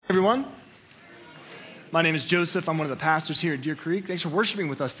Everyone, my name is Joseph. I'm one of the pastors here at Deer Creek. Thanks for worshiping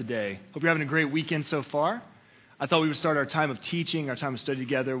with us today. Hope you're having a great weekend so far. I thought we would start our time of teaching, our time of study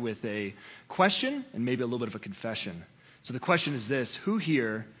together with a question and maybe a little bit of a confession. So the question is this: who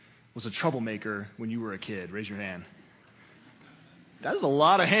here was a troublemaker when you were a kid? Raise your hand. That is a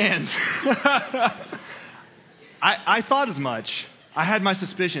lot of hands. I thought as much. I had my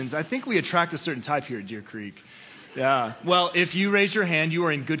suspicions. I think we attract a certain type here at Deer Creek. Yeah. Well, if you raise your hand, you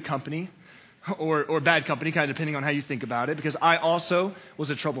are in good company or bad company, kind of depending on how you think about it, because I also was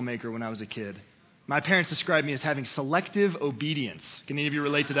a troublemaker when I was a kid. My parents described me as having selective obedience. Can any of you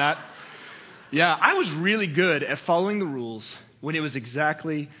relate to that? Yeah, I was really good at following the rules when it was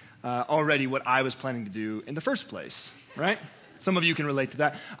exactly already what I was planning to do in the first place, right? Some of you can relate to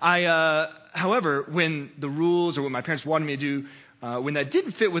that. However, when the rules or what my parents wanted me to do, when that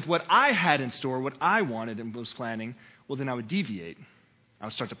didn't fit with what I had in store, what I wanted and was planning, well, then I would deviate. I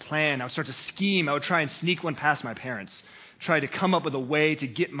would start to plan. I would start to scheme. I would try and sneak one past my parents, try to come up with a way to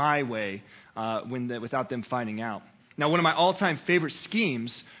get my way without them finding out. Now, one of my all-time favorite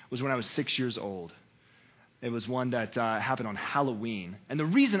schemes was when I was 6 years old. It was one that happened on Halloween. And the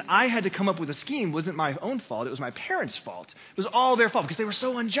reason I had to come up with a scheme wasn't my own fault. It was my parents' fault. It was all their fault because they were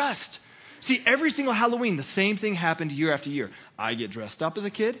so unjust. See, every single Halloween, the same thing happened year after year. I get dressed up as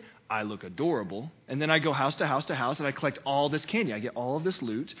a kid. I look adorable. And then I go house to house to house, and I collect all this candy. I get all of this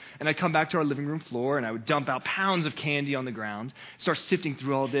loot. And I come back to our living room floor, and I would dump out pounds of candy on the ground, start sifting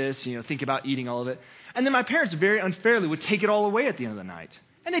through all this, think about eating all of it. And then my parents very unfairly would take it all away at the end of the night.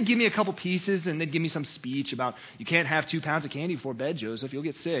 And they'd give me a couple pieces, and they'd give me some speech about, you can't have 2 pounds of candy before bed, Joseph. You'll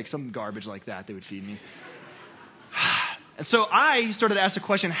get sick. Some garbage like that they would feed me. And so I started to ask the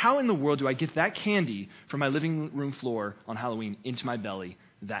question, how in the world do I get that candy from my living room floor on Halloween into my belly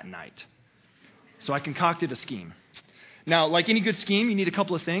that night? So I concocted a scheme. Now, like any good scheme, you need a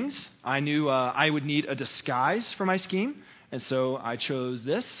couple of things. I knew I would need a disguise for my scheme, and so I chose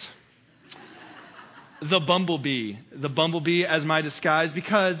this. The bumblebee. The bumblebee as my disguise,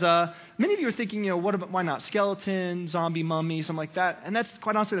 because many of you are thinking, why not skeleton, zombie, mummy, something like that? And that's,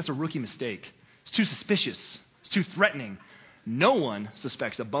 quite honestly, that's a rookie mistake. It's too suspicious. It's too threatening. No one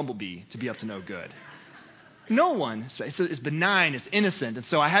suspects a bumblebee to be up to no good. No one. It's benign. It's innocent. And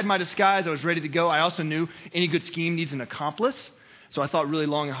so I had my disguise. I was ready to go. I also knew any good scheme needs an accomplice. So I thought really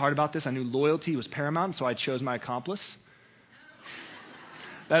long and hard about this. I knew loyalty was paramount, so I chose my accomplice.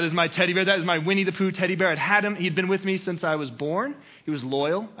 That is my teddy bear. That is my Winnie the Pooh teddy bear. I'd had him. He'd been with me since I was born. He was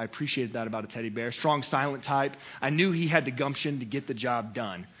loyal. I appreciated that about a teddy bear. Strong, silent type. I knew he had the gumption to get the job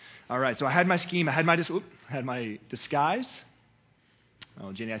done. All right, so I had my scheme. I had my disguise.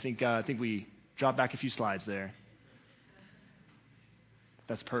 Oh, Jenny, I think we dropped back a few slides there.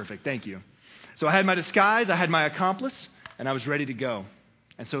 That's perfect. Thank you. So I had my disguise. I had my accomplice, and I was ready to go.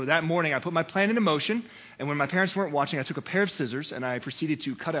 And so that morning, I put my plan into motion, and when my parents weren't watching, I took a pair of scissors, and I proceeded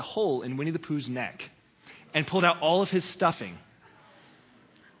to cut a hole in Winnie the Pooh's neck and pulled out all of his stuffing.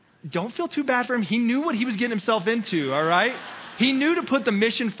 Don't feel too bad for him. He knew what he was getting himself into, all right? He knew to put the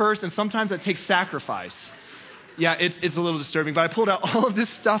mission first, and sometimes that takes sacrifice. Yeah, it's a little disturbing, but I pulled out all of this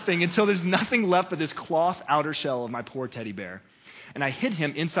stuffing until there's nothing left but this cloth outer shell of my poor teddy bear. And I hid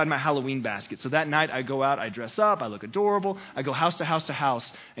him inside my Halloween basket. So that night I go out, I dress up, I look adorable, I go house to house to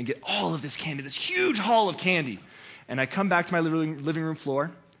house and get all of this candy, this huge haul of candy. And I come back to my living room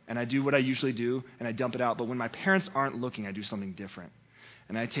floor, and I do what I usually do, and I dump it out. But when my parents aren't looking, I do something different.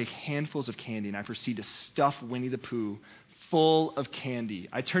 And I take handfuls of candy, and I proceed to stuff Winnie the Pooh full of candy.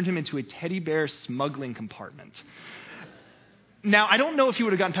 I turned him into a teddy bear smuggling compartment. Now, I don't know if he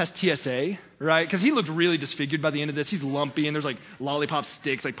would have gotten past TSA, right? Because he looked really disfigured by the end of this. He's lumpy, and there's like lollipop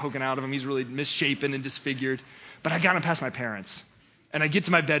sticks like poking out of him. He's really misshapen and disfigured. But I got him past my parents. And I get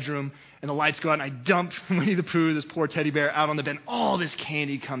to my bedroom, and the lights go out, and I dump Winnie the Pooh, this poor teddy bear, out on the bed. All this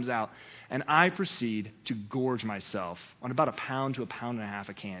candy comes out. And I proceed to gorge myself on about 1 pound to 1.5 pounds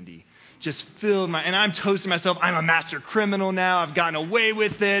of candy. Just filled and I'm toasting myself. I'm a master criminal now. I've gotten away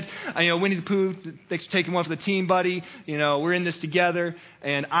with it. Winnie the Pooh, thanks for taking one for the team, buddy. We're in this together.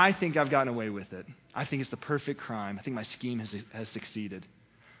 And I think I've gotten away with it. I think it's the perfect crime. I think my scheme has succeeded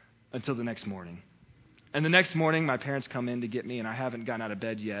until the next morning. And the next morning, my parents come in to get me, and I haven't gotten out of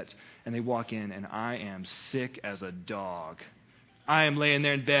bed yet. And they walk in, and I am sick as a dog. I am laying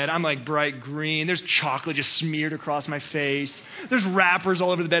there in bed. I'm like bright green. There's chocolate just smeared across my face. There's wrappers all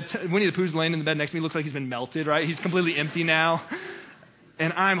over the bed. Winnie the Pooh's laying in the bed next to me. Looks like he's been melted, right? He's completely empty now.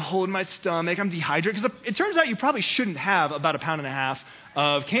 And I'm holding my stomach. I'm dehydrated. Because it turns out you probably shouldn't have about 1.5 pounds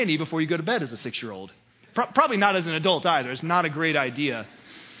of candy before you go to bed as a 6-year-old. Probably not as an adult either. It's not a great idea.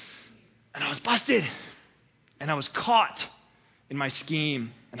 And I was busted. And I was caught in my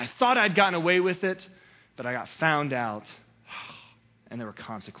scheme, and I thought I'd gotten away with it, but I got found out, and there were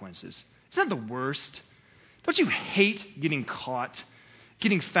consequences. Isn't that the worst? Don't you hate getting caught,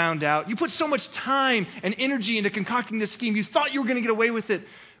 getting found out? You put so much time and energy into concocting this scheme. You thought you were going to get away with it,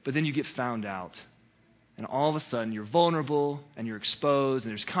 but then you get found out. And all of a sudden, you're vulnerable, and you're exposed,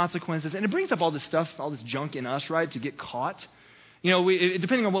 and there's consequences. And it brings up all this stuff, all this junk in us, right, to get caught.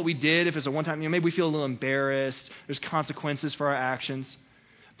 Depending on what we did, if it's a one-time, maybe we feel a little embarrassed. There's consequences for our actions.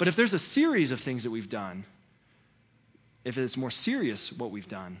 But if there's a series of things that we've done, if it's more serious what we've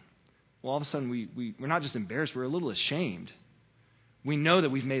done, well, all of a sudden we're not just embarrassed, we're a little ashamed. We know that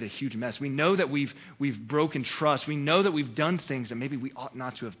we've made a huge mess. We know that we've broken trust. We know that we've done things that maybe we ought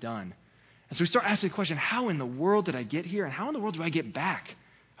not to have done. And so we start asking the question, how in the world did I get here? And how in the world do I get back?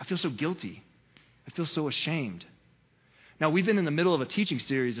 I feel so guilty. I feel so ashamed. Now, we've been in the middle of a teaching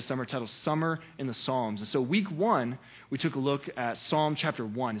series this summer titled Summer in the Psalms. And so week 1, we took a look at Psalm chapter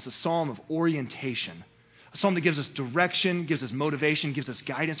 1. It's a psalm of orientation, a psalm that gives us direction, gives us motivation, gives us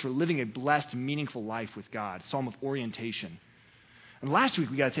guidance for living a blessed, meaningful life with God, psalm of orientation. And last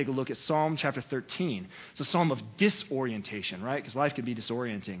week, we got to take a look at Psalm chapter 13. It's a psalm of disorientation, right? Because life can be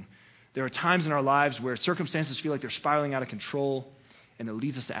disorienting. There are times in our lives where circumstances feel like they're spiraling out of control, and it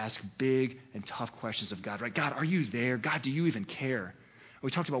leads us to ask big and tough questions of God, right? God, are you there? God, do you even care?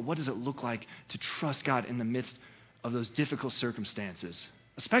 We talked about what does it look like to trust God in the midst of those difficult circumstances,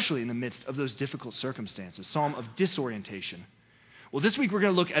 especially in the midst of those difficult circumstances, psalm of disorientation. Well, this week we're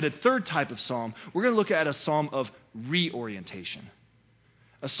going to look at a third type of psalm. We're going to look at a psalm of reorientation,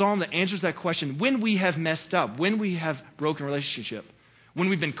 a psalm that answers that question when we have messed up, when we have broken relationship, when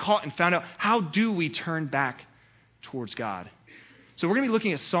we've been caught and found out, how do we turn back towards God? So we're going to be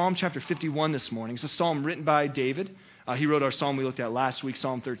looking at Psalm chapter 51 this morning. It's a psalm written by David. He wrote our psalm we looked at last week,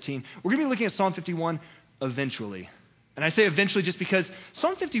 Psalm 13. We're going to be looking at Psalm 51 eventually. And I say eventually just because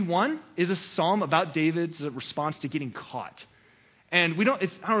Psalm 51 is a psalm about David's response to getting caught. And I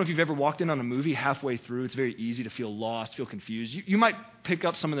don't know if you've ever walked in on a movie halfway through. It's very easy to feel lost, feel confused. You might pick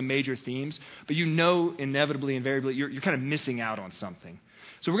up some of the major themes, but inevitably, invariably, you're kind of missing out on something.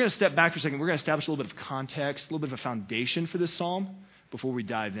 So we're going to step back for a second. We're going to establish a little bit of context, a little bit of a foundation for this psalm before we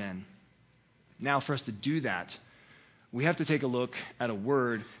dive in. Now, for us to do that, we have to take a look at a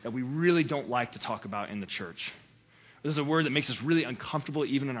word that we really don't like to talk about in the church. This is a word that makes us really uncomfortable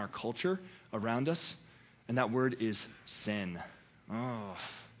even in our culture around us, and that word is sin. Oh,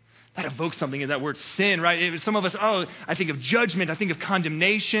 that evokes something in that word sin, right? Some of us, I think of judgment, I think of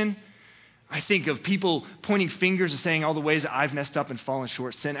condemnation. I think of people pointing fingers and saying all the ways that I've messed up and fallen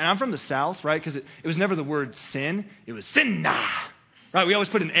short. Sin. And I'm from the South, right? Because it was never the word sin. It was sinna, right? We always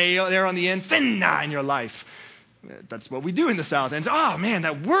put an A there on the end. Sinna in your life. That's what we do in the South. And man,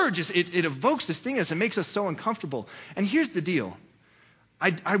 that word just, it evokes this thing in us. It makes us so uncomfortable. And here's the deal.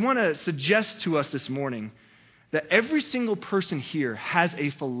 I want to suggest to us this morning that every single person here has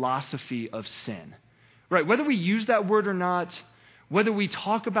a philosophy of sin, right? Whether we use that word or not, whether we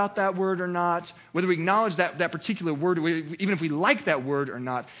talk about that word or not, whether we acknowledge that particular word, even if we like that word or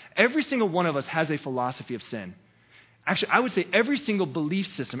not, every single one of us has a philosophy of sin. Actually, I would say every single belief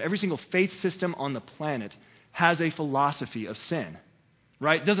system, every single faith system on the planet has a philosophy of sin,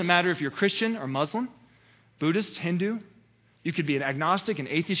 right? It doesn't matter if you're Christian or Muslim, Buddhist, Hindu. You could be an agnostic, an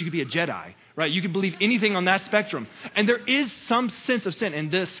atheist. You could be a Jedi, right? You could believe anything on that spectrum. And there is some sense of sin.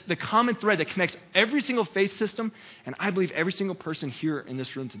 And the common thread that connects every single faith system, and I believe every single person here in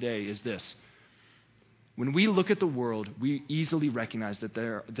this room today, is this. When we look at the world, we easily recognize that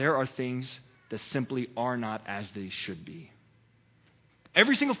there are things that simply are not as they should be.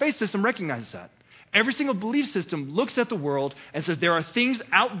 Every single faith system recognizes that. Every single belief system looks at the world and says there are things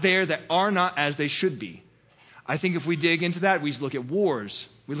out there that are not as they should be. I think if we dig into that, we look at wars,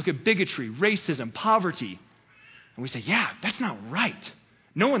 we look at bigotry, racism, poverty, and we say, yeah, that's not right.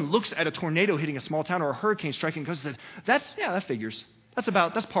 No one looks at a tornado hitting a small town or a hurricane striking the coast and says, that figures. That's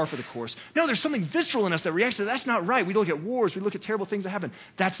par for the course. No, there's something visceral in us that reacts to that's not right. We look at wars, we look at terrible things that happen.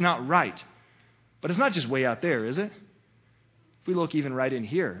 That's not right. But it's not just way out there, is it? If we look even right in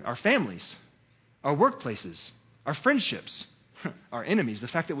here, our families, our workplaces, our friendships, our enemies, the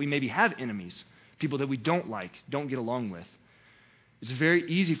fact that we maybe have enemies, people that we don't like, don't get along with. It's very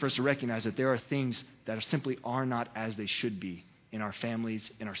easy for us to recognize that there are things that simply are not as they should be in our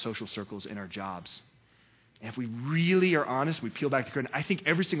families, in our social circles, in our jobs. And if we really are honest, we peel back the curtain, I think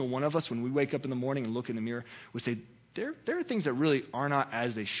every single one of us, when we wake up in the morning and look in the mirror, would say, there are things that really are not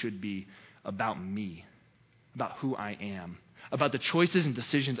as they should be about me, about who I am, about the choices and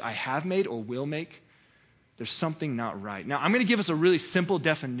decisions I have made or will make. there's something not right. Now, I'm going to give us a really simple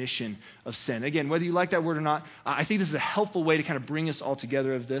definition of sin. Again, whether you like that word or not, I think this is a helpful way to kind of bring us all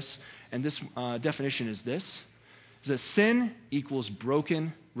together of this. And this definition is this, is that sin equals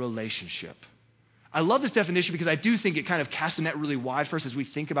broken relationship. I love this definition because I do think it kind of casts a net really wide for us as we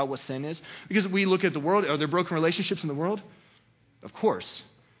think about what sin is. Because we look at the world, are there broken relationships in the world? Of course.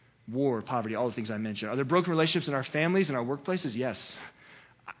 War, poverty, all the things I mentioned. Are there broken relationships in our families and our workplaces? Yes.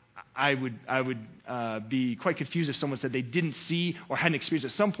 I would be quite confused if someone said they didn't see or hadn't experienced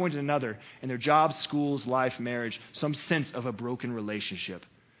at some point or another in their jobs, schools, life, marriage, some sense of a broken relationship.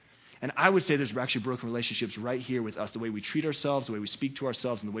 And I would say there's actually broken relationships right here with us, the way we treat ourselves, the way we speak to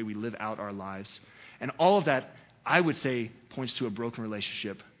ourselves, and the way we live out our lives. And all of that, I would say, points to a broken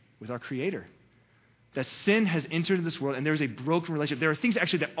relationship with our Creator. That sin has entered into this world, and there's a broken relationship. There are things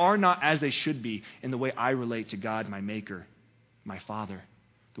actually that are not as they should be in the way I relate to God, my Maker, my Father,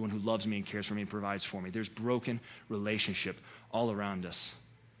 the one who loves me and cares for me and provides for me. There's broken relationship all around us.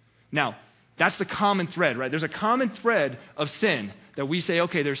 Now, that's the common thread, right? There's a common thread of sin that we say,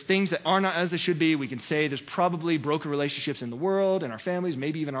 okay, there's things that are not as they should be. We can say there's probably broken relationships in the world, in our families,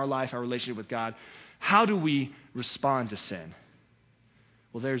 maybe even our life, our relationship with God. How do we respond to sin?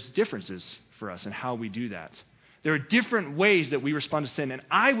 Well, there's differences for us in how we do that. There are different ways that we respond to sin. And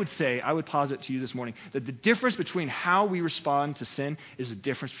I would posit to you this morning that the difference between how we respond to sin is the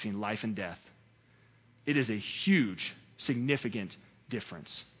difference between life and death. It is a huge, significant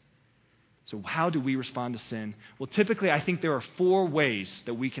difference. So how do we respond to sin? Well, typically, I think there are 4 ways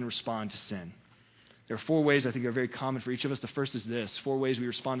that we can respond to sin. There are 4 ways I think are very common for each of us. The first is this: 4 ways we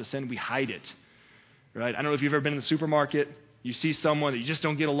respond to sin. We hide it, right? I don't know if you've ever been in the supermarket. You see someone that you just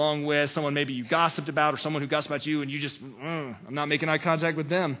don't get along with, someone maybe you gossiped about, or someone who gossiped about you, and you just, I'm not making eye contact with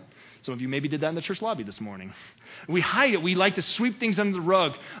them. Some of you maybe did that in the church lobby this morning. We hide it. We like to sweep things under the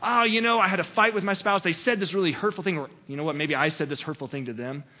rug. Oh, I had a fight with my spouse. They said this really hurtful thing. Or, you know what, maybe I said this hurtful thing to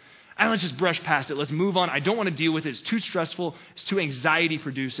them. And let's just brush past it. Let's move on. I don't want to deal with it. It's too stressful. It's too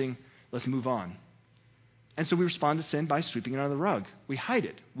anxiety-producing. Let's move on. And so we respond to sin by sweeping it under the rug. We hide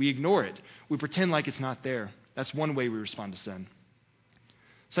it. We ignore it. We pretend like it's not there. That's one way we respond to sin.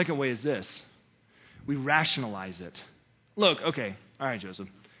 Second way is this: we rationalize it. Look, okay, all right, Joseph.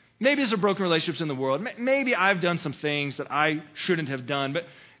 Maybe there's broken relationships in the world. Maybe I've done some things that I shouldn't have done, but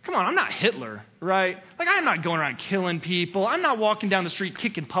come on, I'm not Hitler, right? Like, I'm not going around killing people. I'm not walking down the street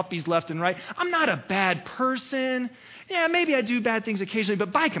kicking puppies left and right. I'm not a bad person. Yeah, maybe I do bad things occasionally,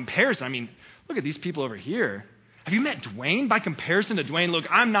 but by comparison, I mean, look at these people over here. Have you met Dwayne? By comparison to Dwayne, look,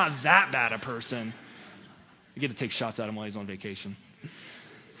 I'm not that bad a person. You get to take shots at him while he's on vacation.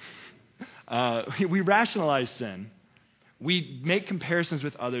 We rationalize sin. We make comparisons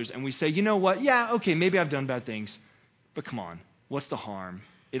with others, and we say, you know what? Yeah, okay, maybe I've done bad things, but come on, what's the harm?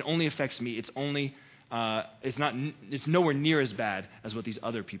 It only affects me. It's nowhere near as bad as what these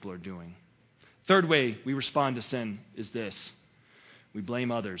other people are doing. Third way we respond to sin is this: we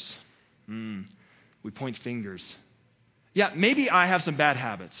blame others. We point fingers. Yeah, maybe I have some bad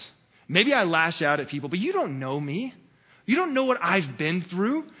habits. Maybe I lash out at people, but you don't know me. You don't know what I've been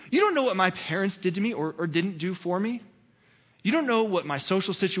through. You don't know what my parents did to me or didn't do for me. You don't know what my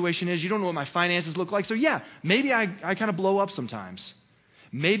social situation is. You don't know what my finances look like. So yeah, maybe I kind of blow up sometimes.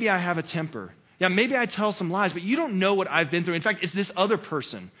 Maybe I have a temper. Yeah, maybe I tell some lies, but you don't know what I've been through. In fact, it's this other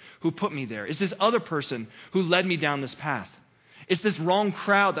person who put me there. It's this other person who led me down this path. It's this wrong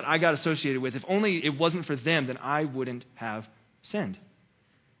crowd that I got associated with. If only it wasn't for them, then I wouldn't have sinned.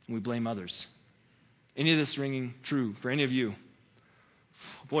 And we blame others. Any of this ringing true for any of you?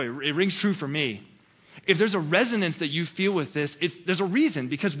 Boy, it rings true for me. If there's a resonance that you feel with this, there's a reason,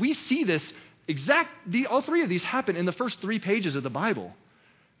 because we see this all 3 of these happen in the first 3 pages of the Bible.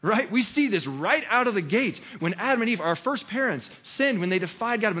 Right? We see this right out of the gate. When Adam and Eve, our first parents, sinned, when they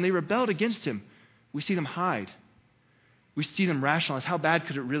defied God, when they rebelled against Him, we see them hide. We see them rationalize. How bad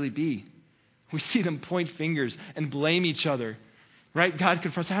could it really be? We see them point fingers and blame each other. Right? God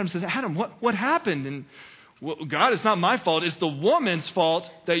confronts Adam and says, Adam, what happened? And well, God, it's not my fault. It's the woman's fault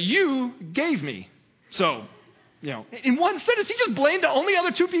that you gave me. So, in one sentence, he just blamed the only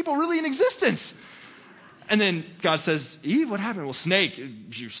other 2 people really in existence. And then God says, Eve, what happened? Well, snake,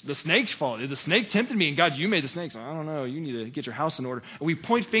 the snake's fault. The snake tempted me, and God, you made the snake. So I don't know. You need to get your house in order. And we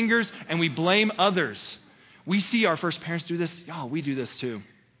point fingers and we blame others. We see our first parents do this. We do this too.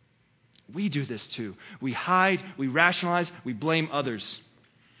 We do this too. We hide, we rationalize, we blame others.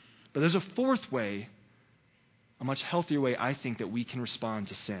 But there's a 4th way, a much healthier way, I think, that we can respond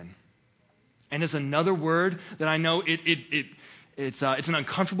to sin. And it's another word that I know It's an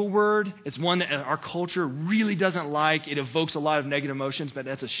uncomfortable word. It's one that our culture really doesn't like. It evokes a lot of negative emotions, but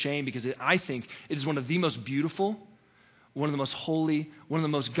that's a shame because I think it is one of the most beautiful, one of the most holy, one of the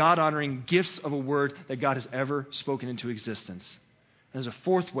most God-honoring gifts of a word that God has ever spoken into existence. And there's a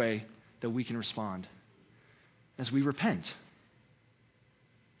fourth way that we can respond, as we repent.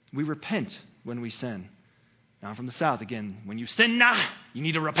 We repent when we sin. Now, I'm from the South. Again, when you sin, you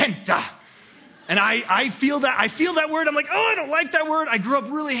need to repent. And I feel that word. I'm like, oh, I don't like that word. I grew up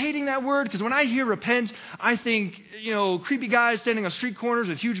really hating that word because when I hear repent, I think, creepy guys standing on street corners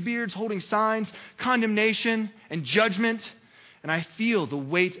with huge beards, holding signs, condemnation and judgment. And I feel the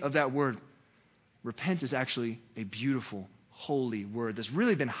weight of that word. Repent is actually a beautiful, holy word that's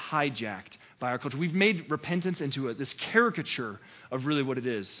really been hijacked by our culture. We've made repentance into this caricature of really what it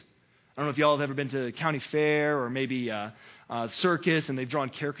is. I don't know if y'all have ever been to county fair or maybe circus, and they've drawn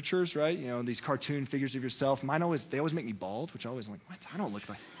caricatures, right? These cartoon figures of yourself. They always make me bald, which I always like, what? I don't look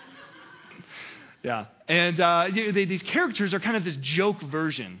like. Yeah. And these caricatures are kind of this joke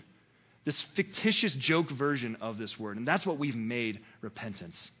version, this fictitious joke version of this word. And that's what we've made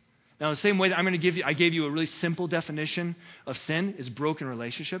repentance. Now, the same way that I gave you a really simple definition of sin is broken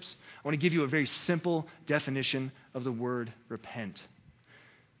relationships. I want to give you a very simple definition of the word repent.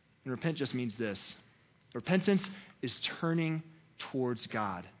 And repent just means this. Repentance is turning towards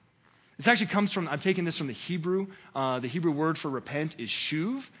God. This actually comes from, I'm taking this from the Hebrew. The Hebrew word for repent is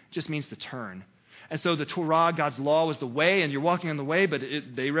shuv, just means to turn. And so the Torah, God's law, was the way, and you're walking on the way, but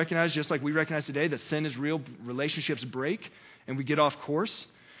they recognize, just like we recognize today, that sin is real, relationships break, and we get off course.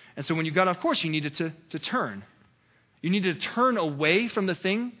 And so when you got off course, you needed to turn. You needed to turn away from the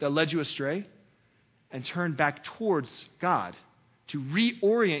thing that led you astray and turn back towards God, to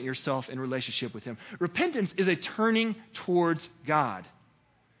reorient yourself in relationship with Him. Repentance is a turning towards God.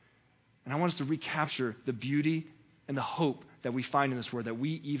 And I want us to recapture the beauty and the hope that we find in this word, that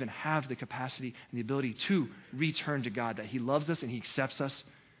we even have the capacity and the ability to return to God, that He loves us and He accepts us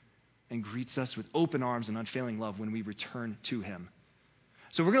and greets us with open arms and unfailing love when we return to Him.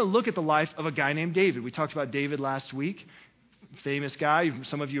 So we're going to look at the life of a guy named David. We talked about David last week. Famous guy.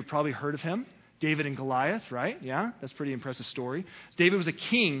 Some of you have probably heard of him. David and Goliath, right? Yeah, that's a pretty impressive story. David was a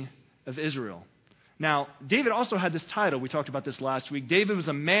king of Israel. Now, David also had this title. We talked about this last week. David was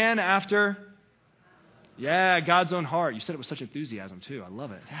a man after, God's own heart. You said it with such enthusiasm, too. I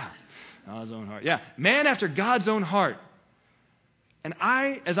love it. Yeah, God's own heart. Yeah, man after God's own heart. And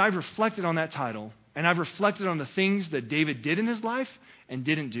as I've reflected on that title, and I've reflected on the things that David did in his life and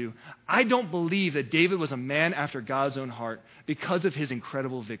didn't do, I don't believe that David was a man after God's own heart because of his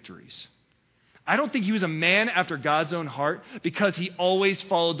incredible victories. I don't think he was a man after God's own heart because he always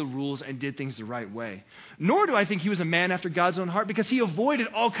followed the rules and did things the right way. Nor do I think he was a man after God's own heart because he avoided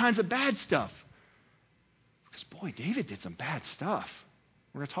all kinds of bad stuff. Because, boy, David did some bad stuff.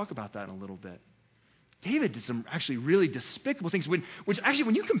 We're going to talk about that in a little bit. David did some actually really despicable things, which actually,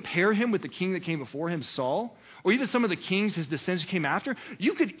 when you compare him with the king that came before him, Saul, or even some of the kings his descendants came after,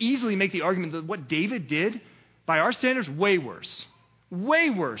 you could easily make the argument that what David did, by our standards, way worse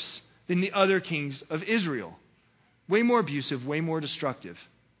than the other kings of Israel. Way more abusive, way more destructive.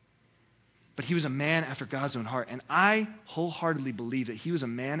 But he was a man after God's own heart, and I wholeheartedly believe that he was a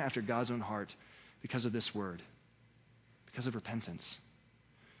man after God's own heart because of this word, because of repentance.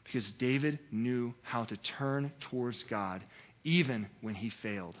 Because David knew how to turn towards God even when he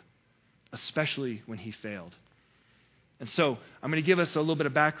failed, especially when he failed. And so I'm going to give us a little bit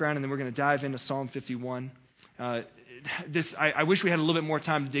of background, and then we're going to dive into Psalm 51. I wish we had a little bit more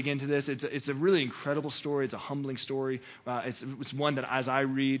time to dig into this. It's a really incredible story. It's a humbling story. It's one that as I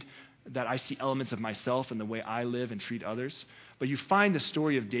read, that I see elements of myself in the way I live and treat others. But you find the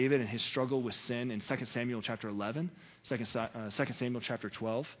story of David and his struggle with sin in 2 Samuel chapter 11, 2 Samuel chapter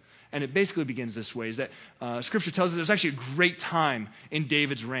 12. And it basically begins this way, is that Scripture tells us there's actually a great time in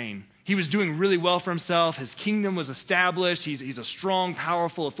David's reign. He was doing really well for himself. His kingdom was established. He's a strong,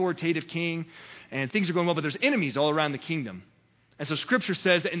 powerful, authoritative king. And things are going well, but there's enemies all around the kingdom. And so Scripture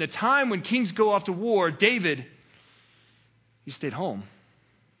says that in the time when kings go off to war, David, he stayed home.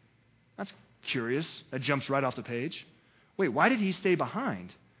 That's curious. That jumps right off the page. Wait, why did he stay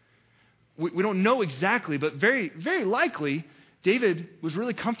behind? We don't know exactly, but very, very likely, David was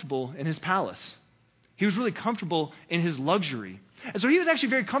really comfortable in his palace. He was really comfortable in his luxury. And so he was actually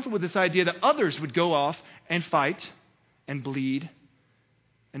very comfortable with this idea that others would go off and fight and bleed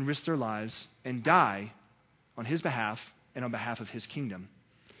and risk their lives and die on his behalf and on behalf of his kingdom.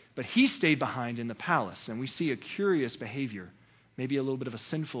 But he stayed behind in the palace, and we see a curious behavior, maybe a little bit of a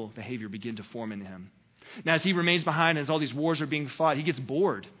sinful behavior begin to form in him. Now, as he remains behind, as all these wars are being fought, he gets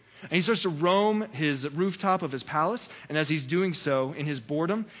bored. And he starts to roam his rooftop of his palace. And as he's doing so, in his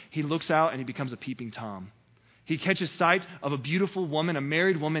boredom, he looks out and he becomes a peeping Tom. He catches sight of a beautiful woman, a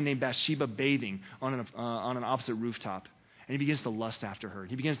married woman named Bathsheba, bathing on an opposite rooftop. And he begins to lust after her.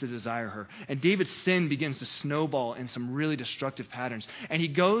 He begins to desire her. And David's sin begins to snowball in some really destructive patterns. And he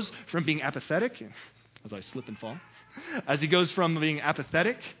goes from being apathetic, as I slip and fall, as he goes from being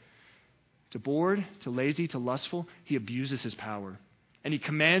apathetic to bored, to lazy, to lustful, he abuses his power. And he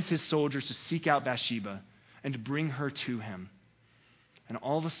commands his soldiers to seek out Bathsheba and to bring her to him. And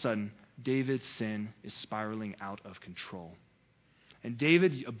all of a sudden, David's sin is spiraling out of control. And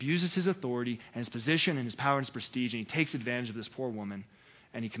David abuses his authority and his position and his power and his prestige, and he takes advantage of this poor woman,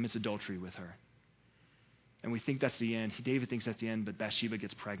 and he commits adultery with her. And we think that's the end. David thinks that's the end, but Bathsheba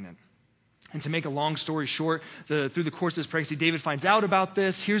gets pregnant. And to make a long story short, through the course of this pregnancy, David finds out about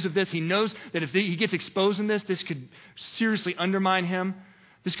this, hears of this. He knows that if he gets exposed in this could seriously undermine him.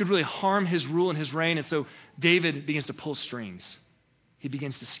 This could really harm his rule and his reign. And so David begins to pull strings. He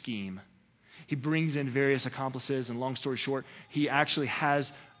begins to scheme. He brings in various accomplices, and long story short, he actually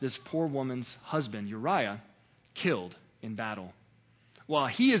has this poor woman's husband, Uriah, killed in battle. While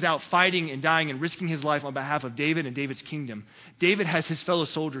he is out fighting and dying and risking his life on behalf of David and David's kingdom, David has his fellow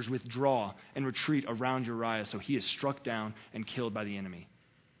soldiers withdraw and retreat around Uriah, so he is struck down and killed by the enemy.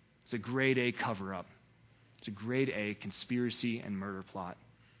 It's a grade A cover-up. It's a grade A conspiracy and murder plot.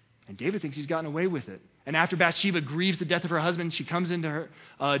 And David thinks he's gotten away with it. And after Bathsheba grieves the death of her husband, she comes into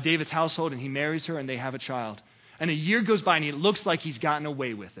David's household, and he marries her, and they have a child. And a year goes by, and it looks like he's gotten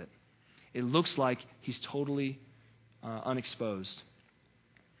away with it. It looks like he's totally unexposed.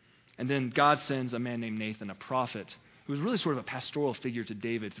 And then God sends a man named Nathan, a prophet, who was really sort of a pastoral figure to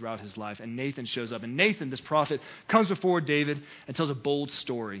David throughout his life. And Nathan shows up. And Nathan, this prophet, comes before David and tells a bold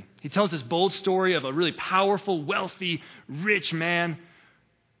story. He tells this bold story of a really powerful, wealthy, rich man,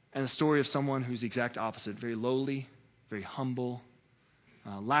 and the story of someone who's the exact opposite, very lowly, very humble,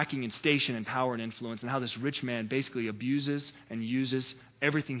 lacking in station and power and influence, and how this rich man basically abuses and uses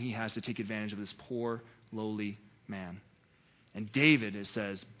everything he has to take advantage of this poor, lowly man. And David, it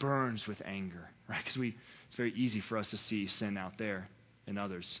says, burns with anger, right? Because it's very easy for us to see sin out there in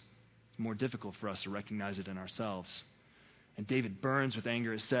others. It's more difficult for us to recognize it in ourselves. And David burns with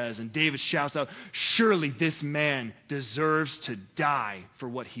anger, it says, and David shouts out, surely this man deserves to die for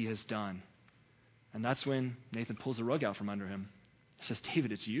what he has done. And that's when Nathan pulls the rug out from under him. He says,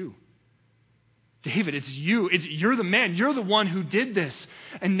 David, it's you. David, it's you. You're the man. You're the one who did this.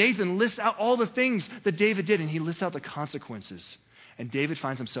 And Nathan lists out all the things that David did, and he lists out the consequences. And David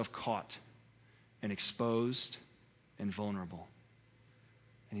finds himself caught and exposed and vulnerable.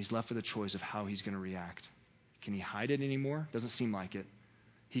 And he's left with a choice of how he's going to react. Can he hide it anymore? Doesn't seem like it.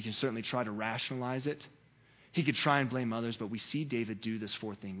 He can certainly try to rationalize it. He could try and blame others, but we see David do this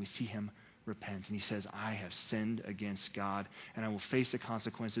fourth thing. We see him repent. And he says, I have sinned against God, and I will face the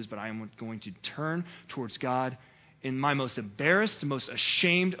consequences, but I am going to turn towards God in my most embarrassed, most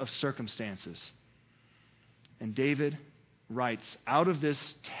ashamed of circumstances. And David writes, out of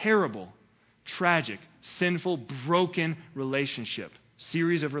this terrible, tragic, sinful, broken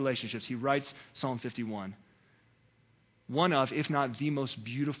series of relationships, he writes Psalm 51. One of, if not the most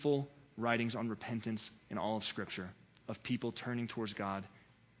beautiful writings on repentance in all of Scripture, of people turning towards God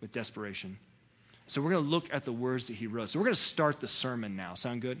with desperation. So we're going to look at the words that he wrote. So we're going to start the sermon now.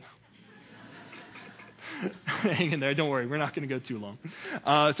 Sound good? Hang in there. Don't worry. We're not going to go too long.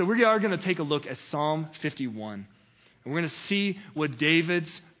 So we are going to take a look at Psalm 51. And we're going to see what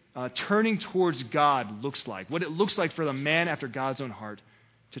David's turning towards God looks like. What it looks like for the man after God's own heart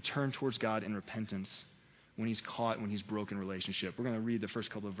to turn towards God in repentance when he's caught, when he's broken relationship. We're going to read the first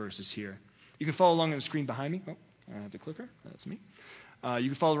couple of verses here. You can follow along on the screen behind me. Oh, I have the clicker. That's me. You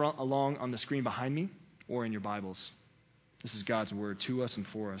can follow along on the screen behind me or in your Bibles. This is God's word to us and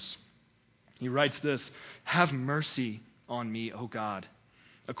for us. He writes this, have mercy on me, O God,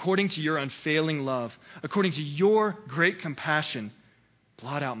 according to your unfailing love, according to your great compassion,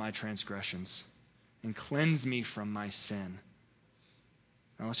 blot out my transgressions and cleanse me from my sin.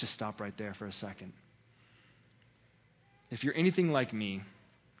 Now let's just stop right there for a second. If you're anything like me,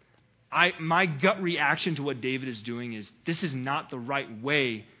 my gut reaction to what David is doing is this is not the right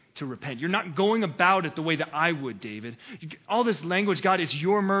way to repent. You're not going about it the way that I would, David. All this language, God, it's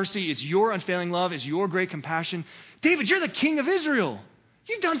your mercy, it's your unfailing love, it's your great compassion. David, you're the king of Israel.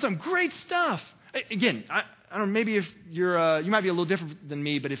 You've done some great stuff. Again, I don't know, maybe if you're, you might be a little different than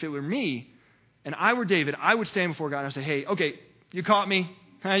me, but if it were me and I were David, I would stand before God and I'd say, hey, okay, you caught me.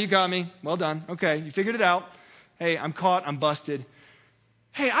 You got me. Well done. Okay, you figured it out. Hey, I'm caught. I'm busted.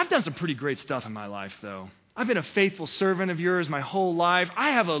 Hey, I've done some pretty great stuff in my life, though. I've been a faithful servant of yours my whole life.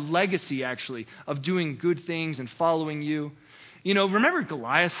 I have a legacy, actually, of doing good things and following you. You know, remember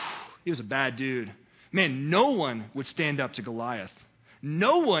Goliath? He was a bad dude. Man, no one would stand up to Goliath.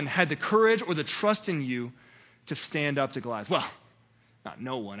 No one had the courage or the trust in you to stand up to Goliath. Well, not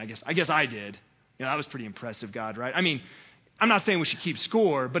no one. I guess I did. You know, that was pretty impressive, God, right? I mean, I'm not saying we should keep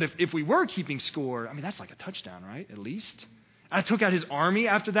score, but if we were keeping score, I mean, that's like a touchdown, right? At least. I took out his army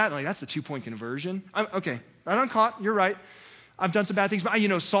after that. Like, that's the 2-point conversion. Okay, right on caught. You're right. I've done some bad things. But, you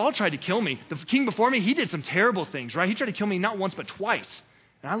know, Saul tried to kill me. The king before me, he did some terrible things, right? He tried to kill me not once but twice.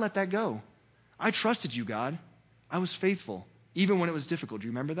 And I let that go. I trusted you, God. I was faithful, even when it was difficult. Do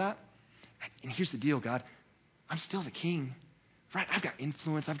you remember that? And here's the deal, God. I'm still the king, right? I've got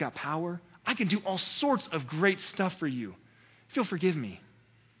influence. I've got power. I can do all sorts of great stuff for you. If you'll forgive me.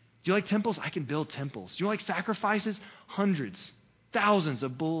 Do you like temples? I can build temples. Do you like sacrifices? Hundreds, thousands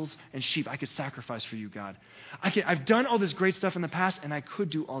of bulls and sheep I could sacrifice for you, God. I've done all this great stuff in the past, and I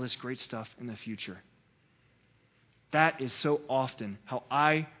could do all this great stuff in the future. That is so often how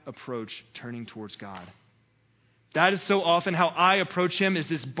I approach turning towards God. That is so often how I approach him, is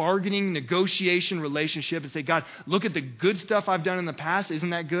this bargaining, negotiation relationship, and say, God, look at the good stuff I've done in the past. Isn't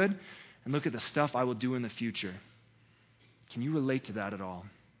that good? And look at the stuff I will do in the future. Can you relate to that at all?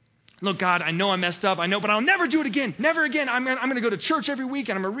 Look, God, I know I messed up. I know, but I'll never do it again. Never again. I'm going to go to church every week,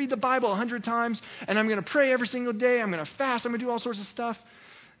 and I'm going to read the Bible 100 times, and I'm going to pray every single day. I'm going to fast. I'm going to do all sorts of stuff.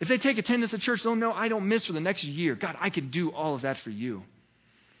 If they take attendance at church, they'll know I don't miss for the next year. God, I can do all of that for you.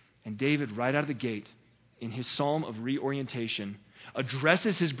 And David, right out of the gate, in his psalm of reorientation,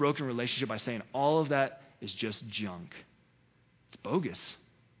 addresses his broken relationship by saying, all of that is just junk. It's bogus.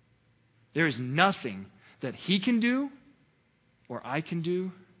 There is nothing that he can do, or I can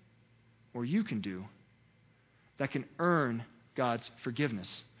do, or you can do that can earn God's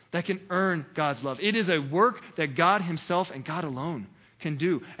forgiveness, that can earn God's love. It is a work that God himself and God alone can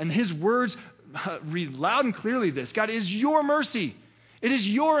do. And his words read loud and clearly this. God, it is your mercy. It is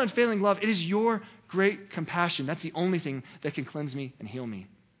your unfailing love. It is your great compassion. That's the only thing that can cleanse me and heal me.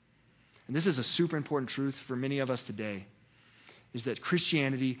 And this is a super important truth for many of us today, is that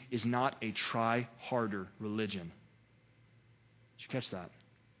Christianity is not a try harder religion. Did you catch that?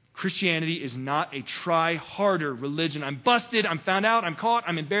 Christianity is not a try harder religion. I'm busted, I'm found out, I'm caught,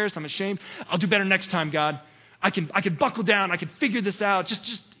 I'm embarrassed, I'm ashamed. I'll do better next time, God. I can buckle down, I can figure this out.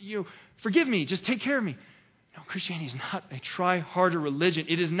 Just forgive me, just take care of me. No, Christianity is not a try harder religion.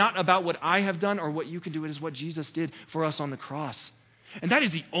 It is not about what I have done or what you can do. It is what Jesus did for us on the cross. And that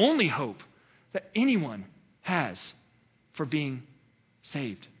is the only hope that anyone has for being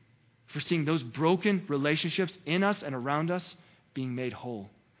saved, for seeing those broken relationships in us and around us being made whole.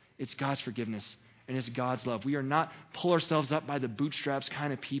 It's God's forgiveness and it's God's love. We are not pull ourselves up by the bootstraps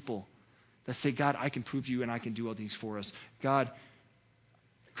kind of people that say, God, I can prove to you and I can do all things for us. God,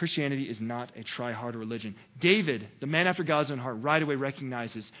 Christianity is not a try-harder religion. David, the man after God's own heart, right away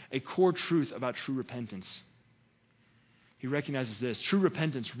recognizes a core truth about true repentance. He recognizes this. True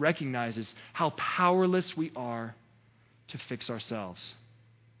repentance recognizes how powerless we are to fix ourselves.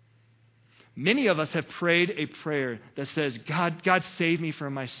 Many of us have prayed a prayer that says, God, save me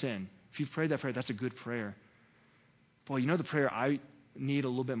from my sin. If you've prayed that prayer, that's a good prayer. Boy, you know the prayer I need a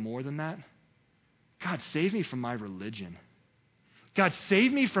little bit more than that? God, save me from my religion. God,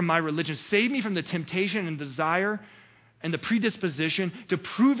 save me from my religion. Save me from the temptation and desire and the predisposition to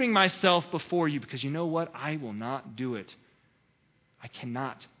proving myself before you, because you know what? I will not do it. I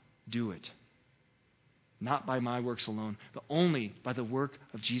cannot do it. Not by my works alone, but only by the work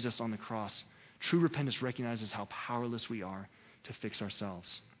of Jesus on the cross. True repentance recognizes how powerless we are to fix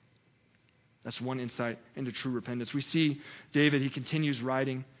ourselves. That's one insight into true repentance. We see David, he continues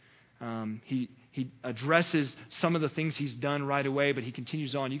writing. He addresses some of the things he's done right away, but he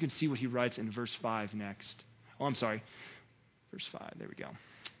continues on. You can see what he writes in verse 5 next. Oh, I'm sorry. Verse 5, there we go.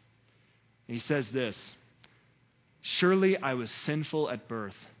 And he says this, surely I was sinful at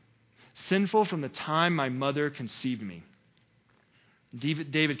birth, sinful from the time my mother conceived me.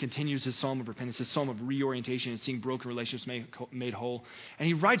 David continues his psalm of repentance, his psalm of reorientation and seeing broken relationships made whole. And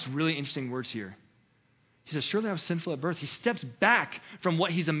he writes really interesting words here. He says, surely I was sinful at birth. He steps back from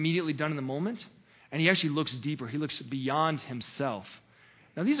what he's immediately done in the moment, and he actually looks deeper. He looks beyond himself.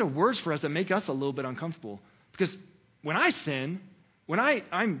 Now, these are words for us that make us a little bit uncomfortable, because when I sin, when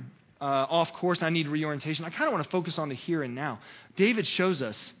I'm off course and I need reorientation, I kind of want to focus on the here and now. David shows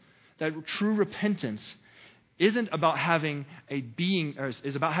us that true repentance isn't about having a being, or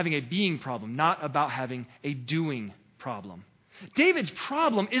is about having a being problem, not about having a doing problem. David's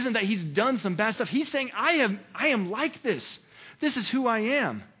problem isn't that he's done some bad stuff. He's saying, I am like this. This is who I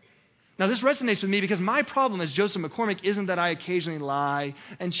am. Now, this resonates with me because my problem as Joseph McCormick isn't that I occasionally lie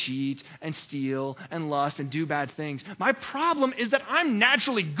and cheat and steal and lust and do bad things. My problem is that I'm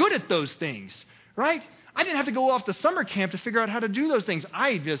naturally good at those things, right? I didn't have to go off to summer camp to figure out how to do those things.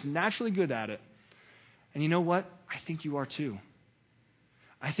 I'm just naturally good at it. And you know what? I think you are too.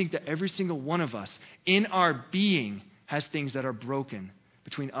 I think that every single one of us in our being has things that are broken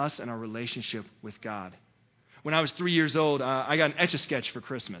between us and our relationship with God. When I was 3 years old, I got an Etch-a-Sketch for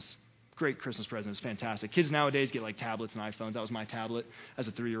Christmas. Great Christmas present. It was fantastic. Kids nowadays get like tablets and iPhones. That was my tablet as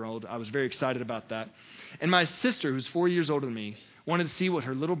a 3-year-old. I was very excited about that. And my sister, who's 4 years older than me, wanted to see what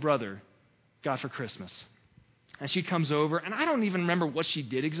her little brother got for Christmas. And she comes over, and I don't even remember what she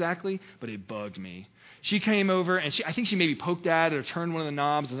did exactly, but it bugged me. She came over, and I think she maybe poked at it or turned one of the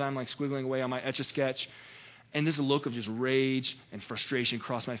knobs as I'm like squiggling away on my Etch-a-Sketch. And this look of just rage and frustration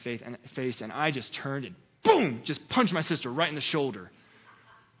crossed my face, and I just turned and boom, just punched my sister right in the shoulder.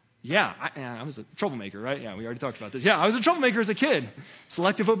 Yeah, I was a troublemaker, right? Yeah, we already talked about this. Yeah, I was a troublemaker as a kid.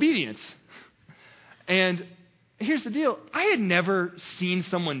 Selective obedience. And here's the deal. I had never seen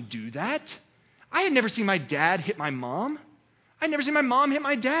someone do that. I had never seen my dad hit my mom. I had never seen my mom hit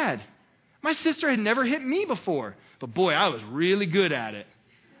my dad. My sister had never hit me before. But boy, I was really good at it.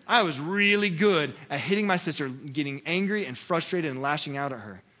 I was really good at hitting my sister, getting angry and frustrated and lashing out at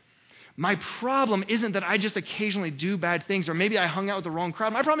her. My problem isn't that I just occasionally do bad things or maybe I hung out with the wrong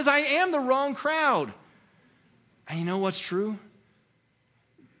crowd. My problem is I am the wrong crowd. And you know what's true?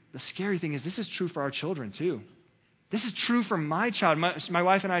 The scary thing is this is true for our children too. This is true for my child. My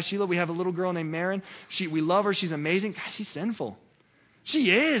wife and I, Sheila, we have a little girl named Marin. We love her. She's amazing. God, she's sinful.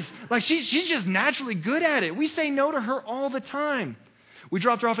 She is. Like she's just naturally good at it. We say no to her all the time. We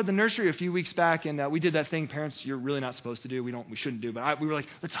dropped her off at the nursery a few weeks back, and we did that thing parents you're really not supposed to do. We shouldn't do, but we were like,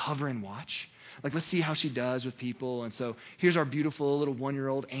 let's hover and watch. Like, let's see how she does with people. And so here's our beautiful little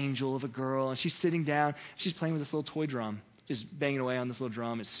 1-year-old angel of a girl, and she's sitting down. She's playing with this little toy drum, just banging away on this little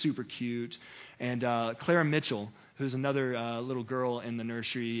drum. It's super cute. And Clara Mitchell, who's another little girl in the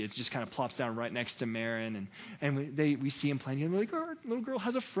nursery, it just kind of plops down right next to Marin, and we see him playing. And we're like, our little girl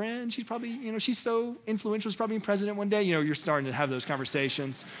has a friend. She's probably, she's so influential. She's probably president one day. You're starting to have those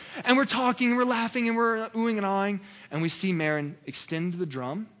conversations. And we're talking, and we're laughing, and we're oohing and ahhing. And we see Marin extend the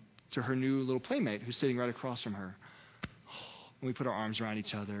drum to her new little playmate who's sitting right across from her. And we put our arms around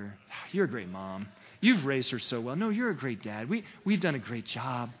each other. You're a great mom. You've raised her so well. No, you're a great dad. We've done a great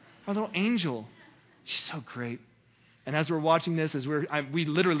job. Our little angel, she's so great. And as we're watching this, we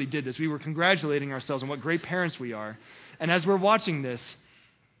literally did this. We were congratulating ourselves on what great parents we are. And as we're watching this,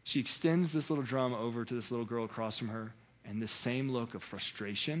 she extends this little drum over to this little girl across from her, and this same look of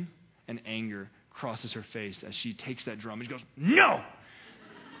frustration and anger crosses her face as she takes that drum and she goes, "No!"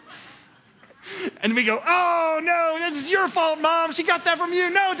 And we go, "Oh, no, this is your fault, Mom. She got that from you.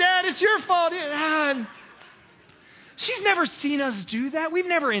 No, Dad, it's your fault." She's never seen us do that. We've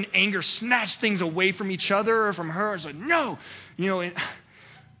never in anger snatched things away from each other or from her. It's like, no. And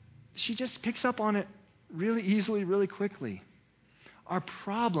she just picks up on it really easily, really quickly. Our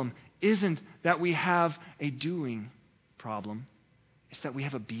problem isn't that we have a doing problem. It's that we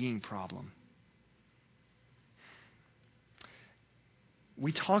have a being problem.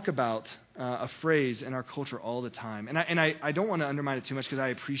 We talk about a phrase in our culture all the time. And I don't want to undermine it too much because I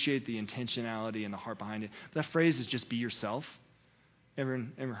appreciate the intentionality and the heart behind it. But that phrase is just be yourself. Ever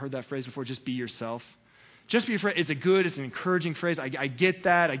heard that phrase before? Just be yourself. Just be yourself. It's an encouraging phrase. I get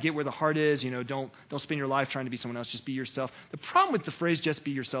that. I get where the heart is. Don't spend your life trying to be someone else. Just be yourself. The problem with the phrase just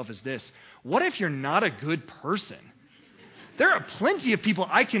be yourself is this. What if you're not a good person? There are plenty of people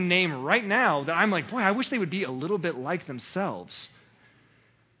I can name right now that I'm like, boy, I wish they would be a little bit like themselves.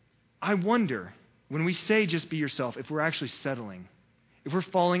 I wonder, when we say just be yourself, if we're actually settling, if we're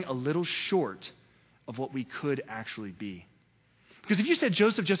falling a little short of what we could actually be. Because if you said,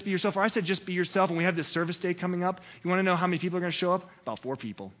 Joseph, just be yourself, or I said, just be yourself, and we have this service day coming up, you want to know how many people are going to show up? About 4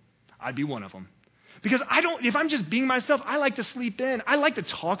 people. I'd be one of them. Because if I'm just being myself, I like to sleep in. I like to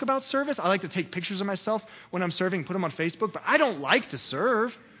talk about service. I like to take pictures of myself when I'm serving, put them on Facebook, but I don't like to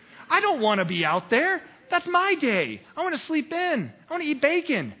serve. I don't want to be out there. That's my day. I want to sleep in. I want to eat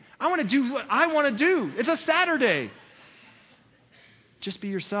bacon. I want to do what I want to do. It's a Saturday. Just be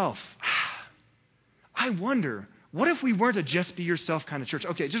yourself. I wonder, what if we weren't a just be yourself kind of church?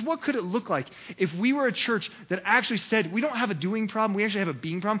 Okay, just what could it look like if we were a church that actually said we don't have a doing problem, we actually have a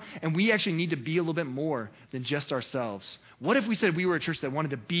being problem, and we actually need to be a little bit more than just ourselves? What if we said we were a church that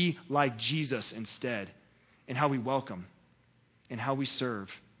wanted to be like Jesus instead in how we welcome, in how we serve,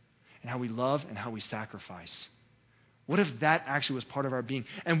 in how we love, and how we sacrifice? What if that actually was part of our being?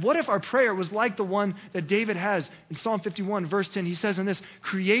 And what if our prayer was like the one that David has in Psalm 51, verse 10? He says in this,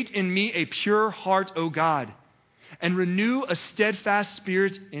 "Create in me a pure heart, O God, and renew a steadfast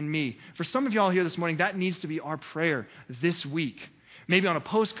spirit in me." For some of y'all here this morning, that needs to be our prayer this week. Maybe on a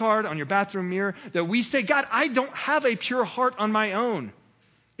postcard, on your bathroom mirror, that we say, "God, I don't have a pure heart on my own."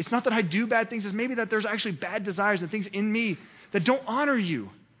 It's not that I do bad things. It's maybe that there's actually bad desires and things in me that don't honor you.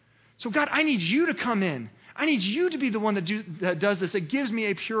 So God, I need you to come in. I need you to be the one that does this, that gives me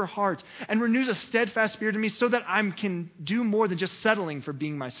a pure heart and renews a steadfast spirit in me so that I can do more than just settling for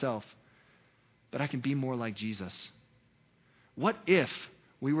being myself, but I can be more like Jesus. What if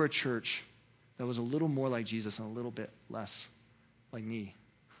we were a church that was a little more like Jesus and a little bit less like me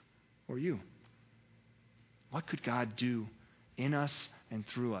or you? What could God do in us and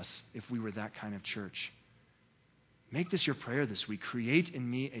through us if we were that kind of church? Make this your prayer this week. Create in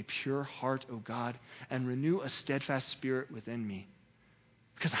me a pure heart, O God, and renew a steadfast spirit within me.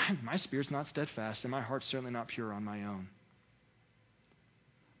 Because my spirit's not steadfast, and my heart's certainly not pure on my own.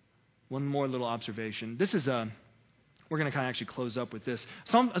 One more little observation. This is we're going to kind of actually close up with this.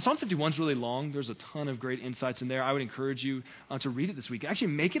 Psalm 51 is really long. There's a ton of great insights in there. I would encourage you to read it this week.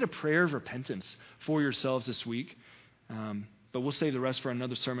 Actually, make it a prayer of repentance for yourselves this week. But we'll save the rest for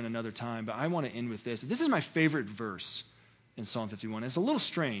another sermon another time. But I want to end with this. This is my favorite verse in Psalm 51. It's a little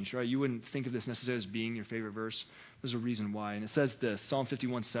strange, right? You wouldn't think of this necessarily as being your favorite verse. There's a reason why. And it says this, Psalm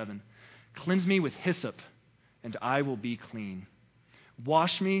 51:7. "Cleanse me with hyssop, and I will be clean.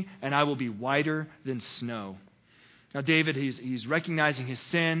 Wash me, and I will be whiter than snow." Now, David, he's recognizing his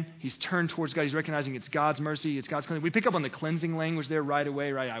sin. He's turned towards God. He's recognizing it's God's mercy. It's God's cleansing. We pick up on the cleansing language there right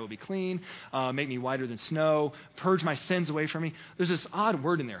away, right? I will be clean. Make me whiter than snow. Purge my sins away from me. There's this odd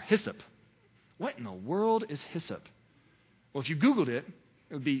word in there, hyssop. What in the world is hyssop? Well, if you Googled it,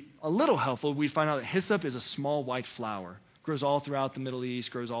 it would be a little helpful. We'd find out that hyssop is a small white flower. Grows all throughout the Middle East,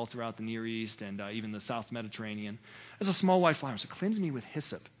 grows all throughout the Near East, and even the South Mediterranean. It's a small white flower. So cleanse me with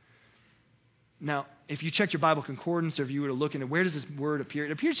hyssop. Now, if you check your Bible concordance, or if you were to look into where does this word appear,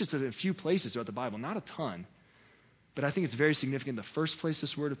 it appears just in a few places throughout the Bible, not a ton. But I think it's very significant the first place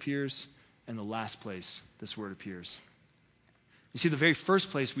this word appears and the last place this word appears. You see, the very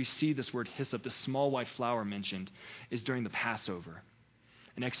first place we see this word hyssop, this small white flower mentioned, is during the Passover.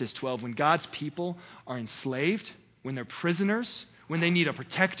 In Exodus 12, when God's people are enslaved, when they're prisoners, when they need a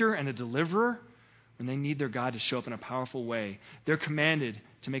protector and a deliverer, when they need their God to show up in a powerful way, they're commanded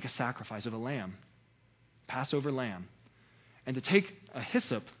to make a sacrifice of a lamb, Passover lamb, and to take a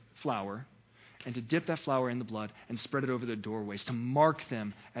hyssop flower and to dip that flower in the blood and spread it over their doorways to mark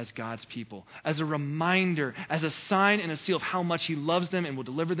them as God's people, as a reminder, as a sign and a seal of how much He loves them and will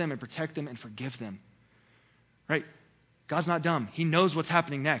deliver them and protect them and forgive them. Right? God's not dumb. He knows what's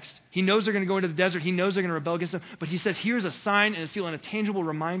happening next. He knows they're going to go into the desert. He knows they're going to rebel against Him. But He says, here's a sign and a seal and a tangible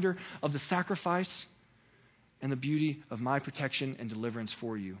reminder of the sacrifice and the beauty of my protection and deliverance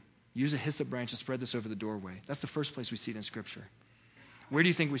for you. Use a hyssop branch to spread this over the doorway. That's the first place we see it in Scripture. Where do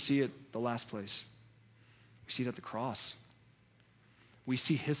you think we see it the last place? We see it at the cross. We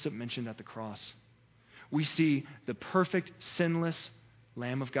see hyssop mentioned at the cross. We see the perfect, sinless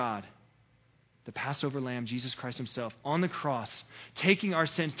Lamb of God, the Passover Lamb, Jesus Christ Himself, on the cross, taking our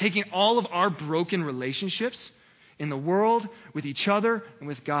sins, taking all of our broken relationships in the world, with each other, and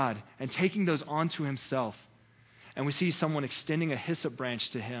with God, and taking those onto Himself. And we see someone extending a hyssop branch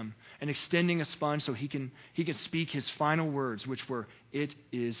to Him and extending a sponge so he can speak His final words, which were, "It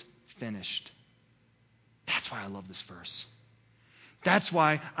is finished." That's why I love this verse. That's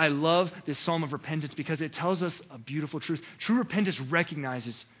why I love this psalm of repentance, because it tells us a beautiful truth. True repentance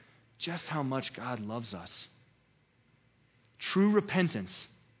recognizes just how much God loves us. True repentance,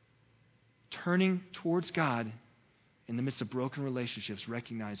 turning towards God in the midst of broken relationships,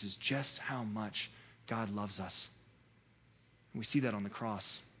 recognizes just how much God loves us. We see that on the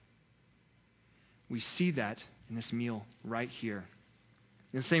cross. We see that in this meal right here.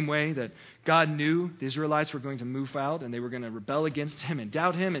 In the same way that God knew the Israelites were going to move out and they were going to rebel against Him and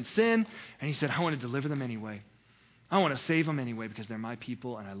doubt Him and sin, and He said, I want to deliver them anyway. I want to save them anyway because they're my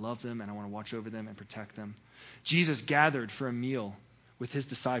people and I love them and I want to watch over them and protect them. Jesus gathered for a meal with His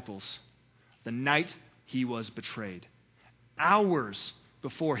disciples the night He was betrayed. Hours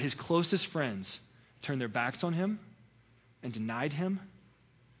before His closest friends turned their backs on Him and denied Him,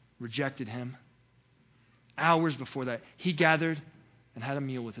 rejected Him. Hours before that, He gathered and had a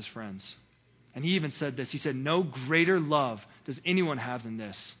meal with His friends. And He even said this. He said, no greater love does anyone have than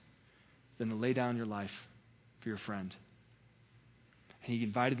this, than to lay down your life for your friend. And He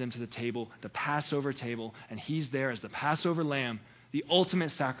invited them to the table, the Passover table, and He's there as the Passover lamb, the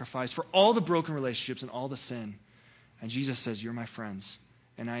ultimate sacrifice for all the broken relationships and all the sin. And Jesus says, you're my friends,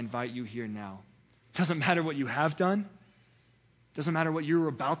 and I invite you here now. It doesn't matter what you have done. It doesn't matter what you're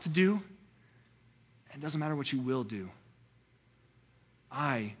about to do. And it doesn't matter what you will do.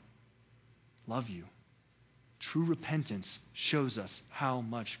 I love you. True repentance shows us how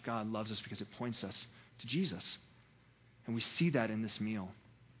much God loves us because it points us to Jesus. And we see that in this meal.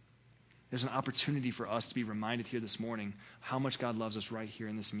 There's an opportunity for us to be reminded here this morning how much God loves us right here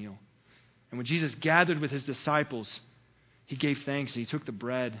in this meal. And when Jesus gathered with his disciples, he gave thanks and he took the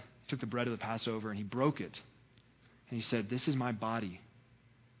bread of the Passover and he broke it. And he said, this is my body,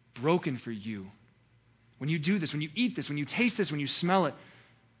 broken for you. When you do this, when you eat this, when you taste this, when you smell it,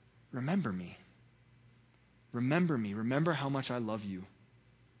 remember me. Remember me. Remember how much I love you.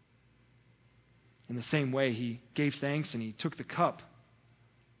 In the same way, he gave thanks and he took the cup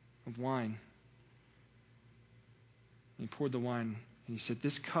of wine. And he poured the wine and he said,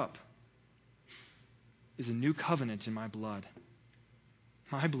 this cup is a new covenant in my blood.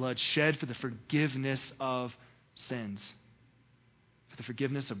 My blood shed for the forgiveness of sins, for the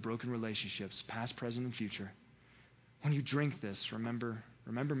forgiveness of broken relationships, past, present, and future. When you drink this, remember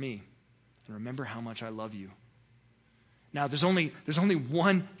me, and remember how much I love you. Now, there's only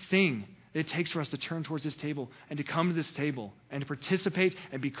one thing that it takes for us to turn towards this table and to come to this table and to participate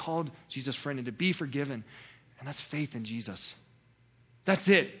and be called Jesus' friend and to be forgiven, and that's faith in Jesus. That's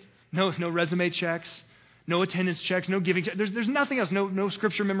it. No resume checks, no attendance checks, no giving checks. There's nothing else, no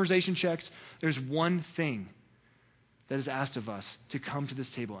scripture memorization checks. There's one thing that is asked of us to come to this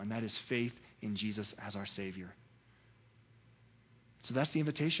table, and that is faith in Jesus as our Savior. So that's the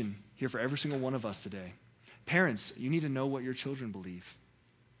invitation here for every single one of us today. Parents, you need to know what your children believe.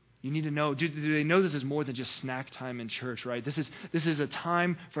 You need to know, do they know this is more than just snack time in church, right? This is a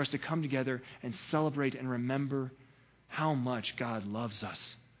time for us to come together and celebrate and remember how much God loves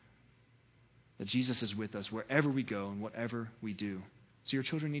us. That Jesus is with us wherever we go and whatever we do. So your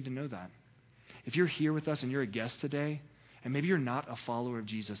children need to know that. If you're here with us and you're a guest today, and maybe you're not a follower of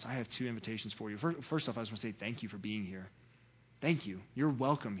Jesus, I have two invitations for you. First off, I just want to say thank you for being here. Thank you. You're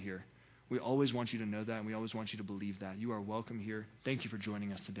welcome here. We always want you to know that, and we always want you to believe that. You are welcome here. Thank you for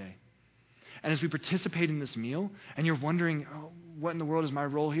joining us today. And as we participate in this meal, and you're wondering, what in the world is my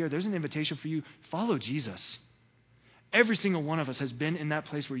role here? There's an invitation for you. Follow Jesus. Every single one of us has been in that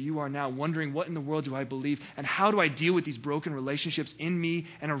place where you are now, wondering, what in the world do I believe? And how do I deal with these broken relationships in me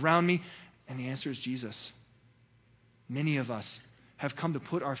and around me? And the answer is Jesus. Many of us have come to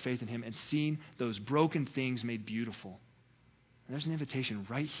put our faith in him and seen those broken things made beautiful. And there's an invitation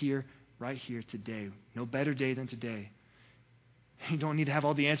right here today. No better day than today. You don't need to have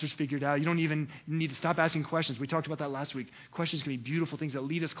all the answers figured out. You don't even need to stop asking questions. We talked about that last week. Questions can be beautiful things that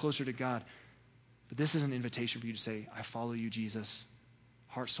lead us closer to God. But this is an invitation for you to say, I follow you, Jesus.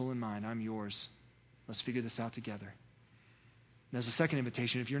 Heart, soul, and mind, I'm yours. Let's figure this out together. And there's a second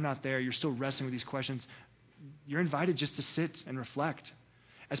invitation. If you're not there, you're still wrestling with these questions, you're invited just to sit and reflect.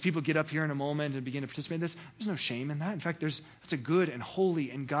 As people get up here in a moment and begin to participate in this, there's no shame in that. In fact, that's a good and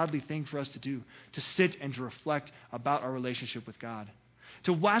holy and godly thing for us to do, to sit and to reflect about our relationship with God.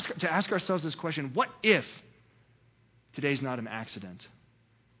 To ask ourselves this question, what if today's not an accident?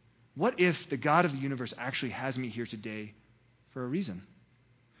 What if the God of the universe actually has me here today for a reason?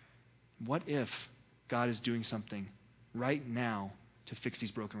 What if God is doing something right now to fix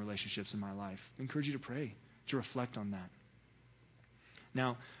these broken relationships in my life? I encourage you to pray, to reflect on that.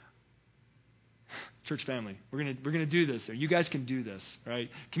 Now, church family, we're gonna do this. You guys can do this, right?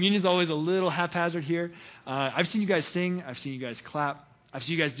 Communion's always a little haphazard here. I've seen you guys sing. I've seen you guys clap. I've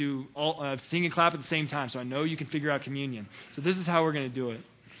seen you guys do all sing and clap at the same time, so I know you can figure out communion. So this is how we're going to do it.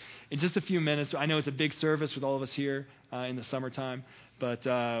 In just a few minutes, I know it's a big service with all of us here in the summertime, but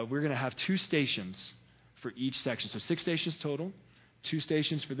we're going to have 2 stations for each section. So 6 stations total, 2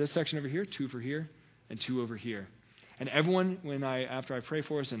 stations for this section over here, 2 for here, and 2 over here. And everyone, after I pray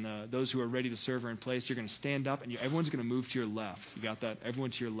for us, and those who are ready to serve are in place, you're going to stand up, and everyone's going to move to your left. You got that?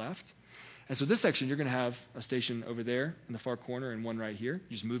 Everyone to your left. And so this section, you're going to have a station over there in the far corner and one right here.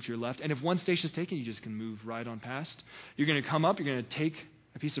 You just move to your left. And if one station is taken, you just can move right on past. You're going to come up. You're going to take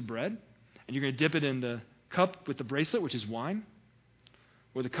a piece of bread, and you're going to dip it in the cup with the bracelet, which is wine,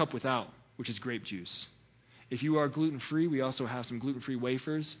 or the cup without, which is grape juice. If you are gluten-free, we also have some gluten-free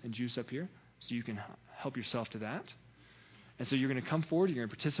wafers and juice up here, so you can help yourself to that. And so you're going to come forward, you're going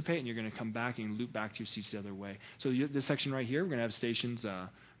to participate, and you're going to come back and loop back to your seats the other way. So this section right here, we're going to have stations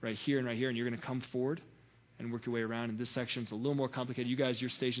right here, and you're going to come forward and work your way around. And this section's a little more complicated. You guys,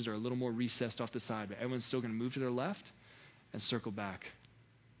 your stations are a little more recessed off the side, but everyone's still going to move to their left and circle back.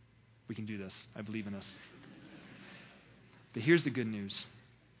 We can do this. I believe in us. But here's the good news.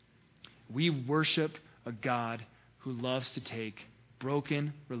 We worship a God who loves to take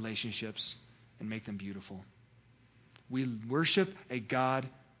broken relationships and make them beautiful. We worship a God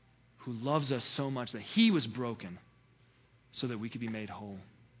who loves us so much that he was broken so that we could be made whole.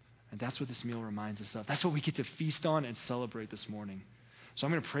 And that's what this meal reminds us of. That's what we get to feast on and celebrate this morning. So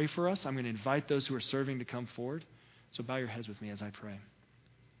I'm going to pray for us. I'm going to invite those who are serving to come forward. So bow your heads with me as I pray.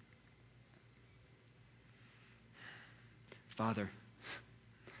 Father,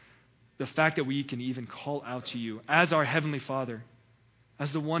 the fact that we can even call out to you as our Heavenly Father,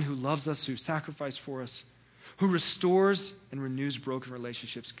 as the one who loves us, who sacrificed for us, who restores and renews broken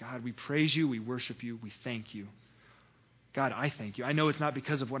relationships. God, we praise you, we worship you, we thank you. God, I thank you. I know it's not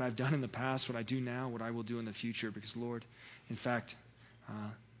because of what I've done in the past, what I do now, what I will do in the future, because, Lord, in fact,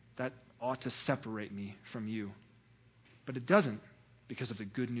 that ought to separate me from you. But it doesn't, because of the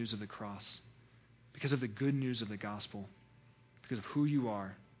good news of the cross, because of the good news of the gospel, because of who you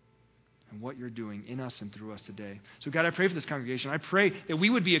are and what you're doing in us and through us today. So, God, I pray for this congregation. I pray that we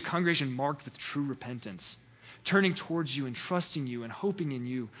would be a congregation marked with true repentance, turning towards you and trusting you and hoping in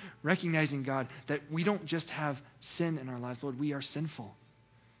you, recognizing, God, that we don't just have sin in our lives. Lord, we are sinful,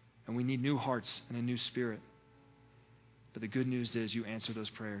 and we need new hearts and a new spirit. But the good news is you answer those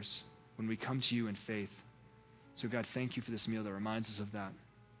prayers when we come to you in faith. So, God, thank you for this meal that reminds us of that.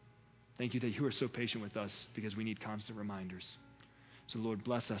 Thank you that you are so patient with us because we need constant reminders. So, Lord,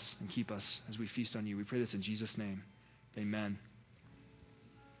 bless us and keep us as we feast on you. We pray this in Jesus' name. Amen.